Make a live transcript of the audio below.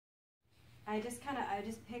I just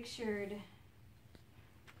pictured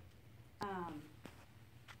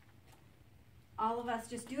all of us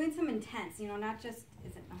just doing some intense, not just,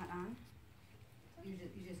 is it not on? You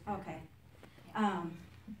just okay.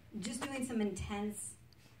 Just doing some intense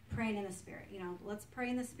praying in the Spirit. Let's pray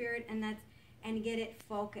in the Spirit and get it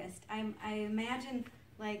focused. I imagine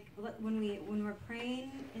like when we're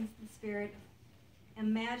praying in the Spirit,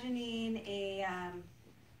 imagining a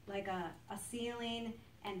ceiling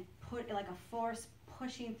and put like a force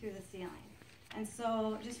pushing through the ceiling. And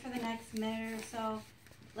so just for the next minute or so,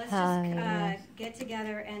 let's just get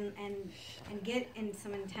together and get in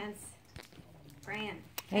some intense praying.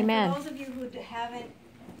 Amen. And for those of you who haven't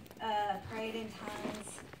prayed in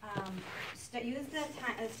tongues, use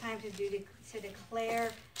this time to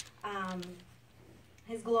declare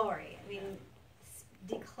His glory. I mean,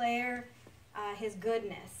 declare His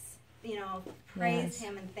goodness. Praise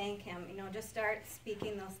Him and thank Him. Just start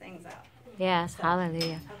speaking those things out. Yes, So,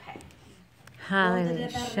 hallelujah. Okay. Hallelujah.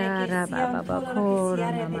 Shara baba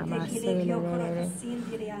bakora mama sele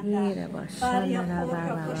ira bashana baba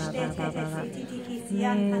baba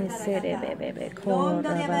sere bebe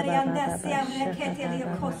kora baba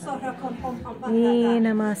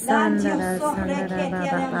ina masandara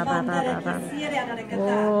sandara baba baba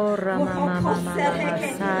ora mama mama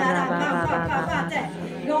sara baba baba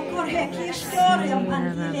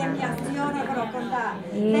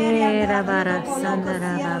ira bara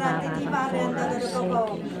sandara baba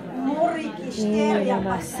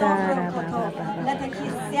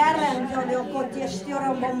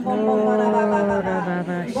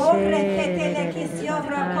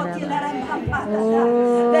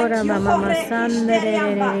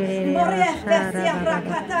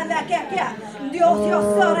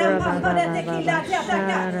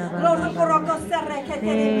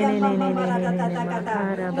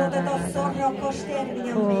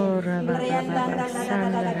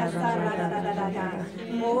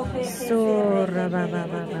Sora baba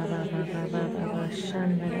baba baba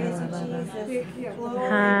shandara baba.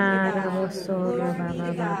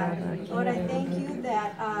 Lord, I thank you that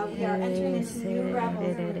we are entering into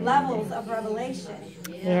new levels of revelation.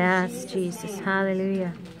 Yes, Jesus.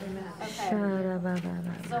 Hallelujah. Okay.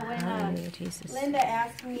 So Hallelujah, Jesus. Linda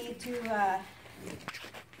asked me to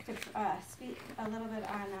speak a little bit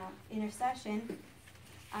on intercession,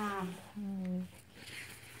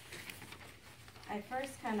 I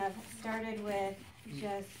first kind of started with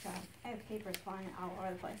just, I have papers flying all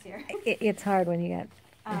over the place here. It's hard when you got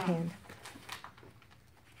a hand.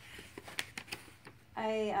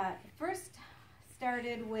 I first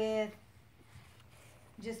started with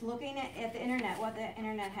just looking at the internet, what the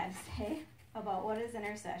internet had to say about what is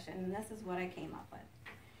intercession, and this is what I came up with.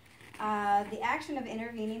 The action of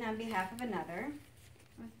intervening on behalf of another,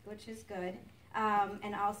 which is good.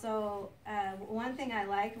 And also, one thing I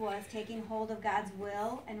liked was taking hold of God's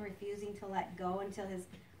will and refusing to let go until His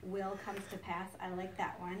will comes to pass. I like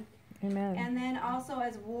that one. Amen. And then also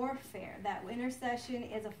as warfare, that intercession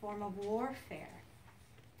is a form of warfare.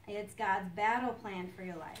 It's God's battle plan for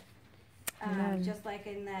your life. Just like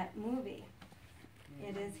in that movie.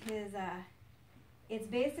 It is His, it's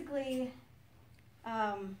basically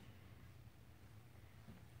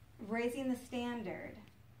raising the standard.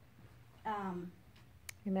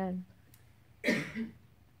 Amen.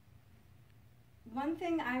 One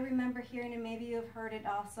thing I remember hearing, and maybe you've heard it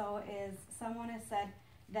also, is someone has said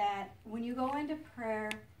that when you go into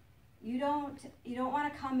prayer, you don't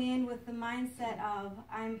want to come in with the mindset of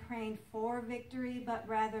I'm praying for victory, but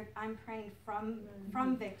rather I'm praying from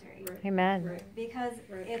victory. Right. Amen. Right. Because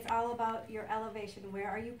it's all about your elevation. Where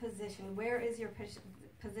are you positioned? Where is your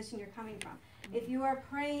position you're coming from? If you are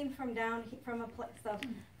praying from a place of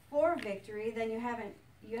for victory, then you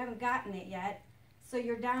haven't gotten it yet. So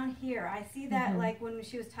you're down here. I see that like when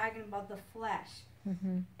she was talking about the flesh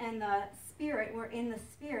and the spirit. We're in the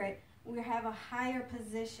spirit. We have a higher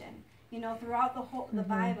position. Throughout the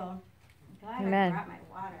Bible. Glad Amen. I brought my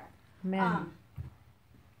water. Amen.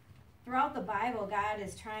 Throughout the Bible, God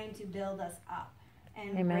is trying to build us up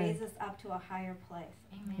and Amen. raise us up to a higher place.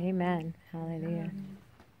 Amen. Hallelujah.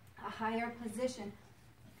 A higher position,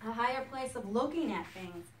 a higher place of looking at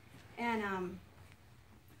things. And,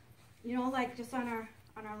 like just on our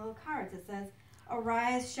little cards, it says,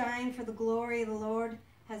 arise, shine, for the glory of the Lord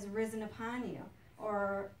has risen upon you.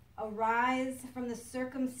 Or arise from the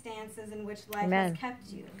circumstances in which life Amen. has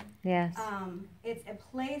kept you. Yes. It's a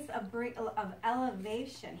place of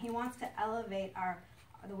elevation. He wants to elevate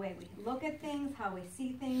the way we look at things, how we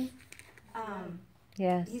see things.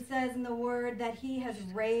 Yes. He says in the Word that He has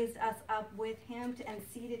raised us up with Him and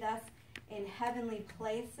seated us in heavenly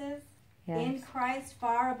places. in Yes. Christ,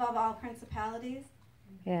 far above all principalities.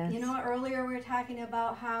 Yes. You know, earlier we were talking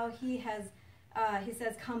about how he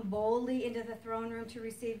says, come boldly into the throne room to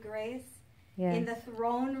receive grace. Yes. In the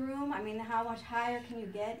throne room, I mean, how much higher can you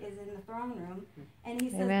get is in the throne room. And he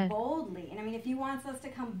says Amen. boldly. And I mean, if he wants us to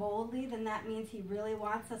come boldly, then that means he really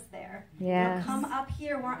wants us there. Yes. Come up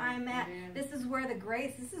here where I'm at. This is where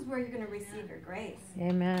this is where you're going to receive your grace. It's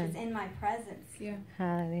Amen. in my presence. Yeah.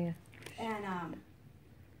 Hallelujah. And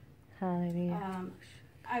Hallelujah.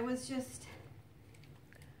 I was just,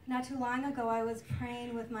 not too long ago, I was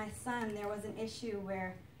praying with my son. There was an issue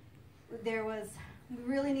where we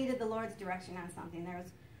really needed the Lord's direction on something.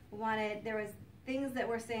 There was things that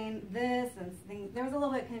were saying this and things, there was a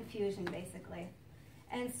little bit of confusion basically.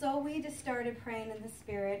 And so we just started praying in the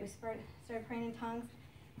Spirit. We started praying in tongues,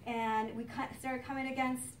 and we started coming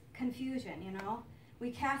against confusion, you know.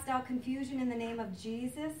 We cast out confusion in the name of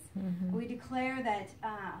Jesus. Mhm. We declare that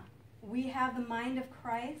we have the mind of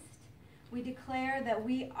Christ. We declare that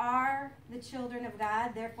we are the children of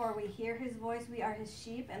God, therefore we hear his voice, we are his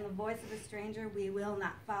sheep, and the voice of a stranger we will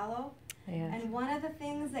not follow. Yes. And one of the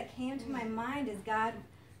things that came to my mind is God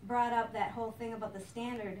brought up that whole thing about the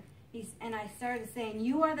standard. And I started saying,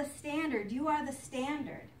 you are the standard, you are the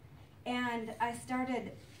standard. And I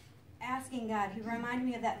started asking God, he reminded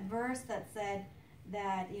me of that verse that said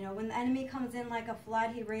that, you know, when the enemy comes in like a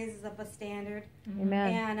flood, he raises up a standard.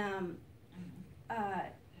 Amen. And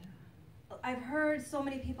I've heard so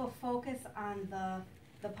many people focus on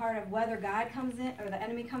the part of whether God comes in or the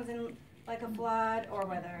enemy comes in like a flood, or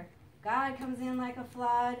whether God comes in like a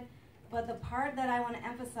flood. But the part that I want to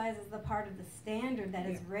emphasize is the part of the standard that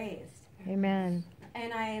is raised. Amen.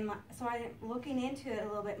 And I'm looking into it a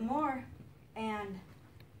little bit more, and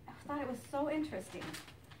I thought it was so interesting.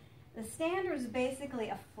 The standard is basically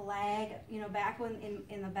a flag. You know, back when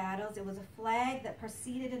in the battles, it was a flag that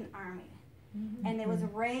preceded an army. And it was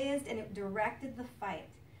raised, and it directed the fight.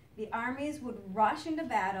 The armies would rush into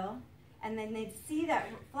battle, and then they'd see that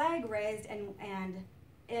flag raised, and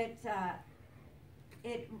it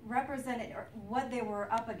represented what they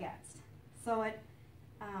were up against. So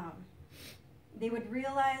they would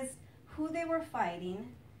realize who they were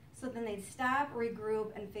fighting, so then they'd stop,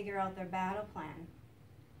 regroup, and figure out their battle plan.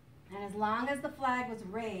 And as long as the flag was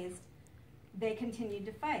raised, they continued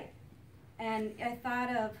to fight. And I thought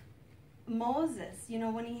of Moses, you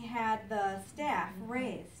know, when he had the staff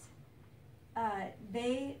raised,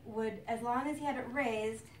 they would, as long as he had it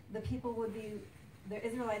raised, the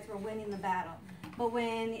Israelites were winning the battle. But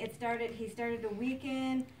when he started to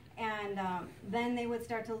weaken, and then they would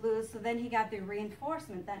start to lose, so then he got the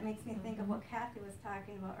reinforcement. That makes me think of what Kathy was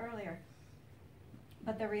talking about earlier.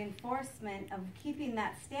 But the reinforcement of keeping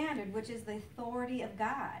that standard, which is the authority of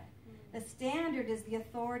God. The standard is the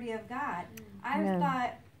authority of God. I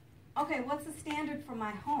thought, okay, what's the standard for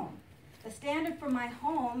my home? The standard for my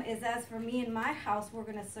home is, as for me and my house, we're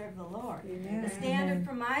going to serve the Lord. Amen. The standard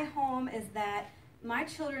for my home is that my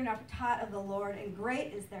children are taught of the Lord, and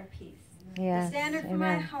great is their peace. Yes. The standard for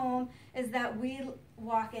my home is that we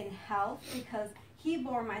walk in health, because he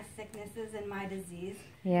bore my sicknesses and my disease.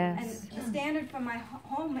 Yes. And the standard for my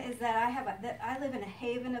home is that I live in a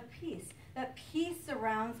haven of peace. That peace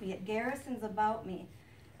surrounds me. It garrisons about me.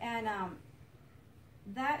 And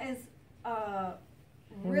that is a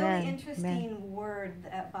really interesting word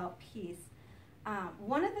about peace.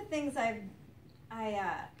 One of the things I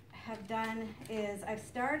have done is I've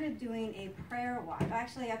started doing a prayer walk.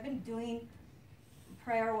 Actually, I've been doing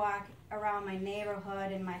prayer walk around my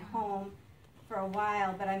neighborhood and my home for a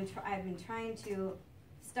while, but I've been trying to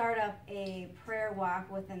start up a prayer walk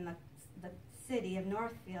within the city of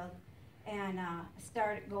Northfield, and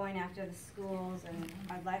start going after the schools, and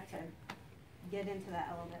I'd like to get into that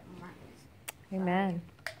a little bit more. Amen.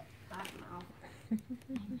 Hot mouth.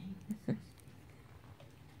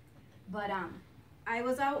 But I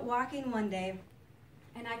was out walking one day,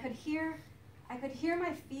 and I could hear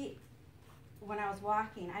my feet when I was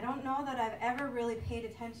walking. I don't know that I've ever really paid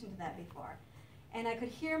attention to that before. And I could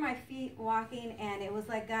hear my feet walking, and it was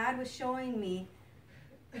like God was showing me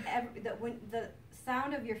that when the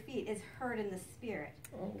sound of your feet is heard in the Spirit.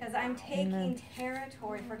 Because I'm taking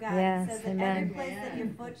territory for God. Yes, It says that every place that your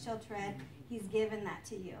foot shall tread, he's given that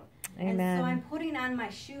to you. Amen. And so I'm putting on my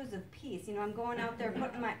shoes of peace. You know, I'm going out there,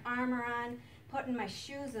 putting my armor on, putting my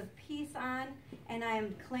shoes of peace on, and I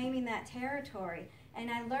am claiming that territory.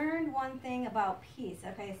 And I learned one thing about peace.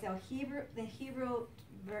 Okay, so the Hebrew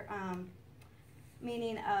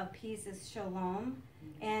meaning of peace is shalom.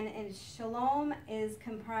 And shalom is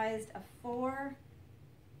comprised of 4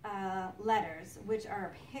 letters, which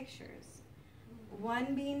are pictures.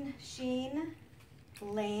 One being sheen,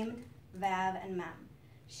 lamed, Vav, and Mem.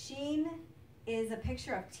 Sheen is a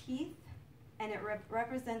picture of teeth, and it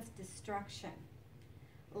represents destruction.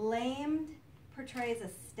 Lamed portrays a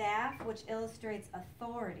staff, which illustrates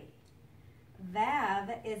authority.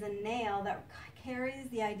 Vav is a nail that carries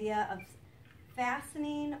the idea of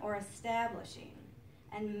fastening or establishing.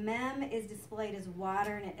 And Mem is displayed as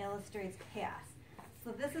water, and it illustrates chaos.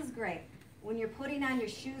 So this is great. When you're putting on your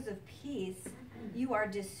shoes of peace, you are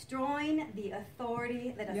destroying the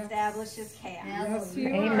authority that establishes chaos. Yes,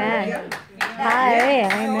 Amen. Hallelujah.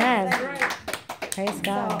 Amen. Praise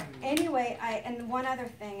God. So anyway, and one other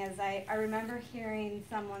thing is I remember hearing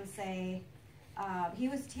someone say, he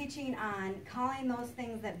was teaching on calling those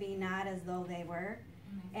things that be not as though they were.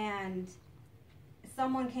 And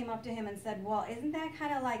someone came up to him and said, well, isn't that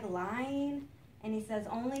kind of like lying? And he says,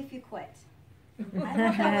 only if you quit. I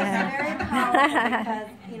thought that was very powerful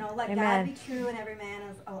because, let Amen. God be true and every man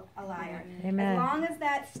is a liar. Amen. As long as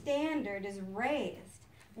that standard is raised,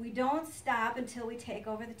 we don't stop until we take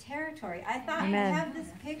over the territory. I thought you Amen. have this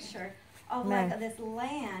picture of Amen. like this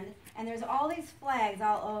land, and there's all these flags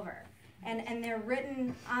all over. And they're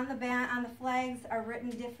written on the flags are written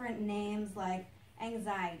different names like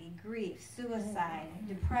anxiety, grief, suicide,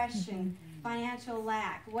 depression, financial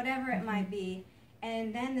lack, whatever it might be.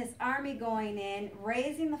 And then this army going in,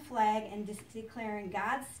 raising the flag and declaring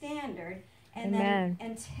God's standard, and Amen.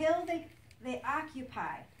 then until they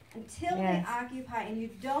occupy, Yes. they occupy, and you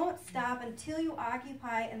don't stop until you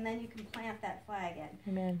occupy, and then you can plant that flag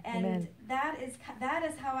in. Amen. And Amen. that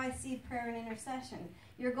is how I see prayer and intercession.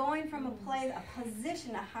 You're going from a place, a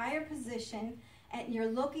position, a higher position, and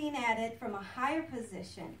you're looking at it from a higher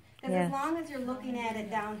position. Because Yes. as long as you're looking at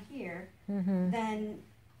it down here, Mm-hmm. then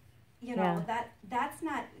Yeah.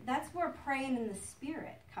 that's where praying in the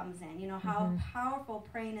Spirit comes in. You know how Mhm. powerful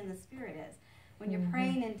praying in the Spirit is. When you're Mhm.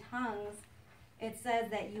 praying in tongues, it says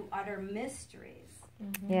that you utter mysteries.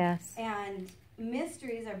 Yes. And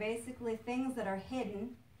mysteries are basically things that are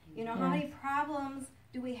hidden. You know, how Yes. many problems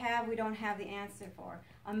do we have we don't have the answer for?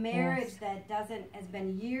 A marriage Yes. that has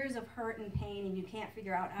been years of hurt and pain, and you can't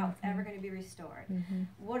figure out how it's ever going to be restored. Mm-hmm.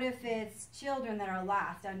 What if it's children that are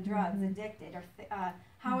lost on drugs, Mhm. addicted, or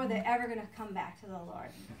how are they ever going to come back to the Lord?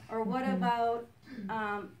 Or what Mhm. about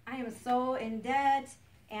I am so in debt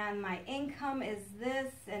and my income is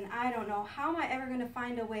this, and I don't know, how am I ever going to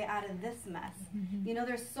find a way out of this mess? Mhm. You know,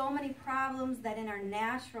 there's so many problems that in our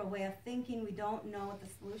natural way of thinking we don't know what the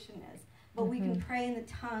solution is. But we can Mhm. pray in the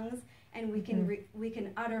tongues, and we can we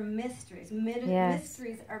can utter mysteries. Yes.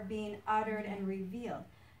 Mysteries are being uttered and revealed.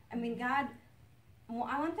 I mean, God.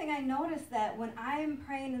 One thing I noticed that when I am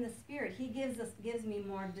praying in the Spirit, He gives me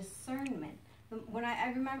more discernment. When I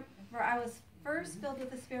remember I was first filled with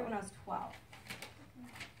the Spirit when I was 12.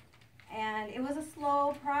 And it was a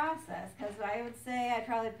slow process, because I would say I'd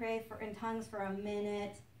probably pray in tongues for a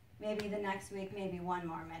minute, maybe the next week, maybe one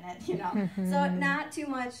more minute, you know. So not too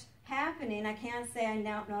much happening. I can't say I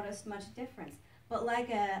now noticed much difference. But like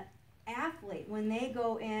a athlete, when they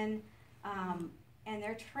go in and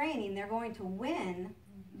they're training, they're going to win,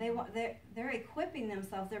 they're equipping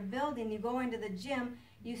themselves, they're building. You go into the gym,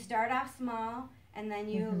 you start off small, and then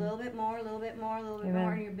you a little bit more, a little bit more, a little bit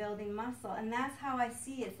more, and you're building muscle. And that's how I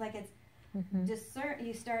see it. It's like it's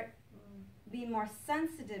you start being more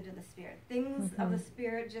sensitive to the Spirit. Things of the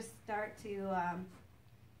Spirit just start to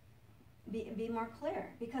be more clear.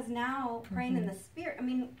 Because now, praying in the Spirit, I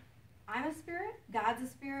mean, I'm a spirit, God's a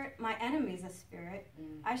spirit, my enemy's a spirit.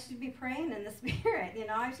 I should be praying in the Spirit, you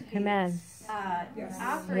know. I should be Amen.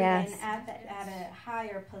 operating Yes. at a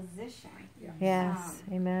higher position. Yes.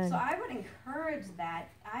 Amen. So I would encourage that.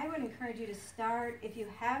 I would encourage you to start, if you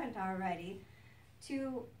haven't already,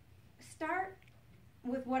 to start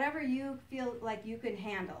with whatever you feel like you can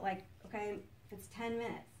handle. Like, okay, if it's 10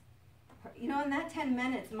 minutes. You know, and that 10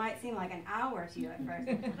 minutes might seem like an hour to you at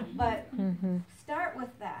first. But start with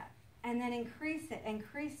that. And then increase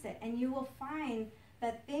it, and you will find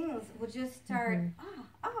that things will just start,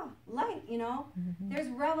 light, you know. There's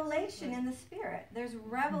revelation in the Spirit. There's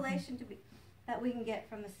revelation that we can get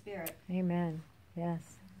from the Spirit. Amen. Yes.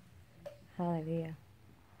 Hallelujah.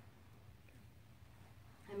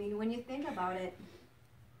 I mean, when you think about it,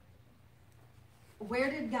 where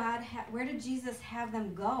did Jesus have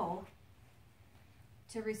them go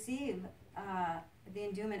to receive the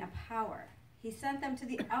endowment of power? He sent them to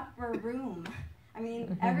the upper room. I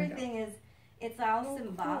mean, everything it's all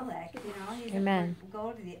symbolic, you know. He said, Amen.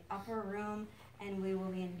 go to the upper room, and we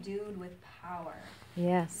will be endued with power.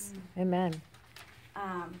 Yes. Amen.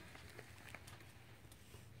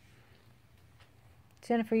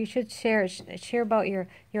 Jennifer, you should share about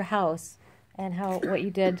your house and what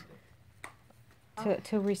you did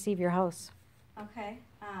to receive your house? Okay.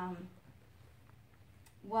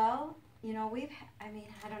 Well, you know, I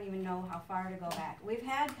don't even know how far to go back. We've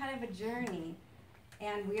had kind of a journey,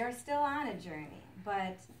 and we are still on a journey.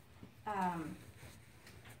 But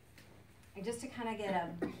just to kind of get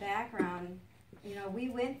a background, you know, we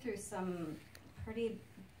went through some pretty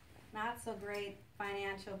not so great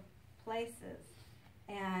financial places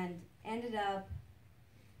and ended up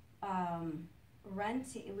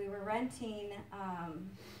renting. We were renting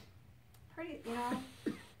pretty, you know,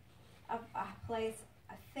 a place.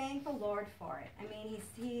 I thank the Lord for it. I mean,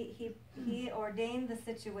 he ordained the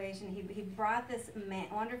situation. He brought this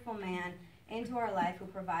wonderful man into our life who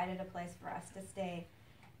provided a place for us to stay.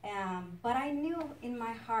 But I knew in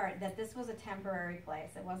my heart that this was a temporary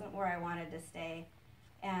place. It wasn't where I wanted to stay.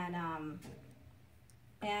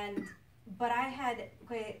 But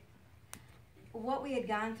what we had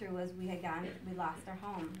gone through was we lost our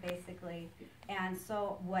home, basically. And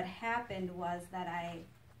so what happened was that I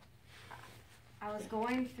was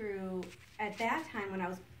going through, at that time when I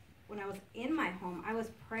was in my home, I was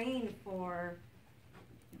praying for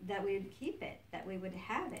that we would keep it, that we would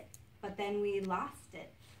have it. But then we lost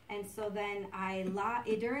it. And so then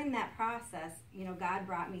during that process, you know, God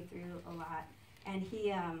brought me through a lot. And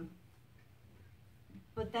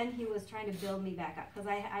but then he was trying to build me back up, because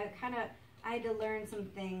I had to learn some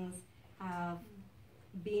things of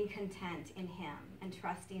being content in him and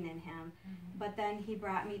trusting in him. Mm-hmm. But then he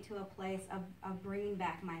brought me to a place of bringing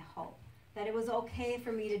back my hope, that it was okay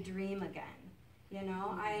for me to dream again. You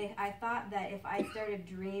know, mm-hmm. I thought that if I started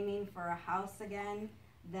dreaming for a house again,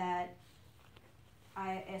 that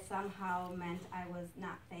it somehow meant I was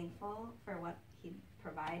not thankful for what he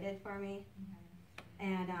provided for me.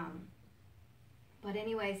 Mm-hmm. And but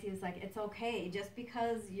anyways, he was like, it's okay. Just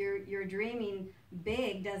because you're dreaming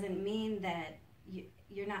big doesn't mean that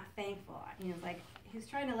you're not thankful. He was like, he was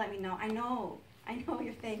trying to let me know, I know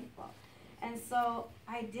you're thankful. And so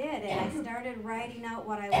I did, and I started writing out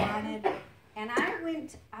what I wanted, and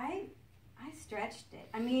I stretched it.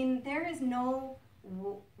 I mean, there is no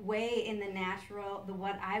way in the natural,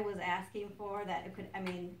 what I was asking for, that it could, I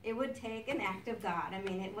mean, it would take an act of God. I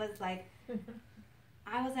mean, it was like,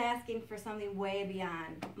 I was asking for something way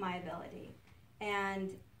beyond my ability.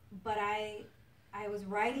 But I was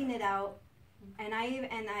writing it out, and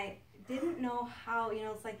I didn't know how, you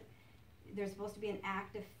know, it's like there's supposed to be an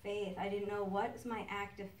act of faith. I didn't know what is my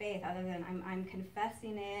act of faith, other than I'm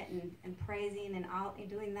confessing it and praising and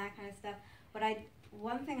doing that kind of stuff. But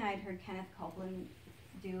one thing I'd heard Kenneth Copeland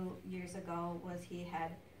do years ago was he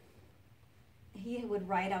would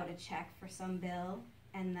write out a check for some bill,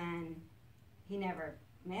 and then he never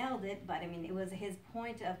mailed it, but I mean, it was his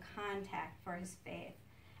point of contact for his faith.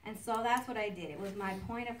 And so that's what I did. It was my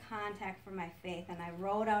point of contact for my faith, and I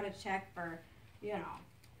wrote out a check for, you know,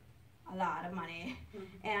 a lot of money.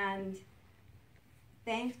 Mm-hmm. And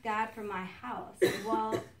thanked God for my house.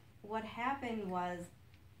 Well, what happened was,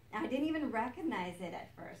 I didn't even recognize it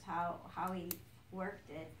at first, how he worked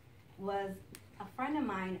it, was a friend of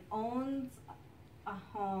mine owns a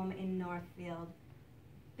home in Northfield.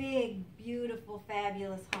 Big, beautiful,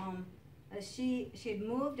 fabulous home. She had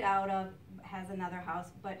moved out of, has another house,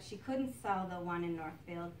 but she couldn't sell the one in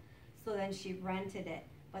Northfield, so then she rented it.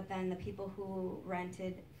 But then the people who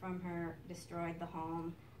rented from her destroyed the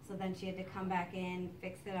home, so then she had to come back in,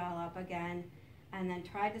 fix it all up again, and then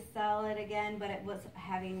tried to sell it again, but it was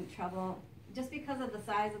having trouble just because of the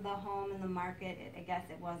size of the home and the market. I guess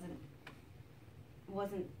it wasn't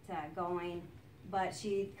going. But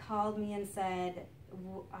she called me and said,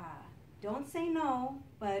 don't say no,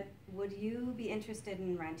 but would you be interested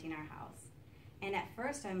in renting our house? And at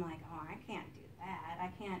first I'm like, oh, I can't do that. I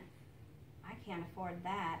can't afford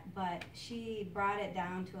that. But she brought it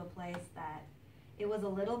down to a place that it was a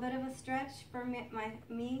little bit of a stretch for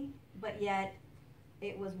me, but yet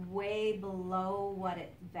it was way below what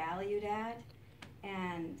it valued at.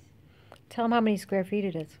 And tell them how many square feet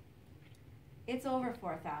it is. It's over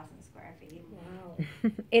 4,000 square feet.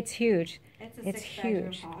 Wow. It's huge. It's a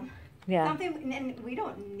six-bedroom home. Yeah. Something, and we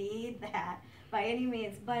don't need that by any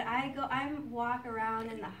means, but I walk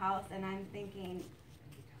around in the house and I'm thinking,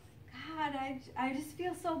 God, I just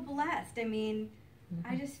feel so blessed. I mean,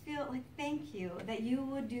 mm-hmm. I just feel like, thank you that you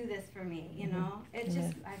would do this for me, you mm-hmm. know? It just,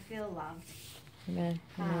 yeah. I feel loved. Amen.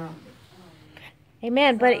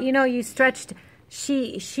 Amen. So, but you know, you stretched,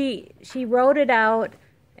 she wrote it out,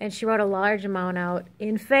 and she wrote a large amount out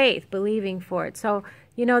in faith, believing for it. So,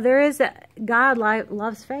 you know, God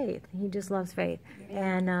loves faith. He just loves faith.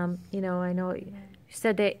 Yeah. And, you know, I know you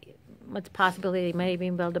said that what's the possibility you might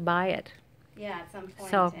even be able to buy it Yeah, at some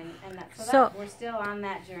point, So- and that, so- we're still on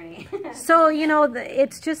that journey. So,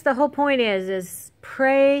 it's just the whole point is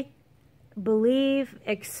pray, believe,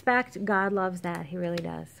 expect. God loves that. He really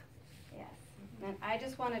does. Yes, and I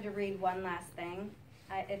just wanted to read one last thing.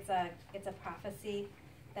 It's a prophecy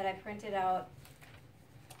that I printed out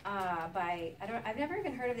I've never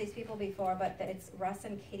even heard of these people before, but it's Russ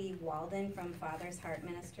and Kitty Walden from Father's Heart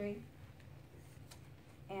Ministry.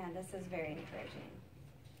 And this is very encouraging.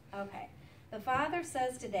 Okay. The Father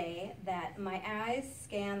says today that my eyes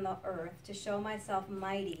scan the earth to show myself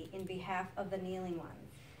mighty in behalf of the kneeling ones.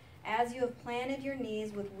 As you have planted your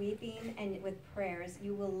knees with weeping and with prayers,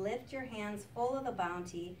 you will lift your hands full of the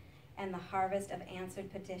bounty and the harvest of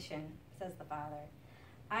answered petition, says the Father.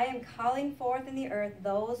 I am calling forth in the earth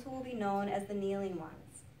those who will be known as the kneeling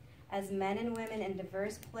ones. As men and women in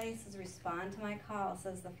diverse places respond to my call,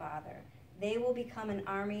 says the Father, they will become an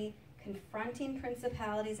army confronting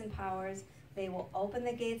principalities and powers. They will open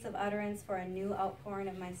the gates of utterance for a new outpouring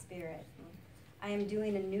of my Spirit. I am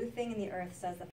doing a new thing in the earth, says the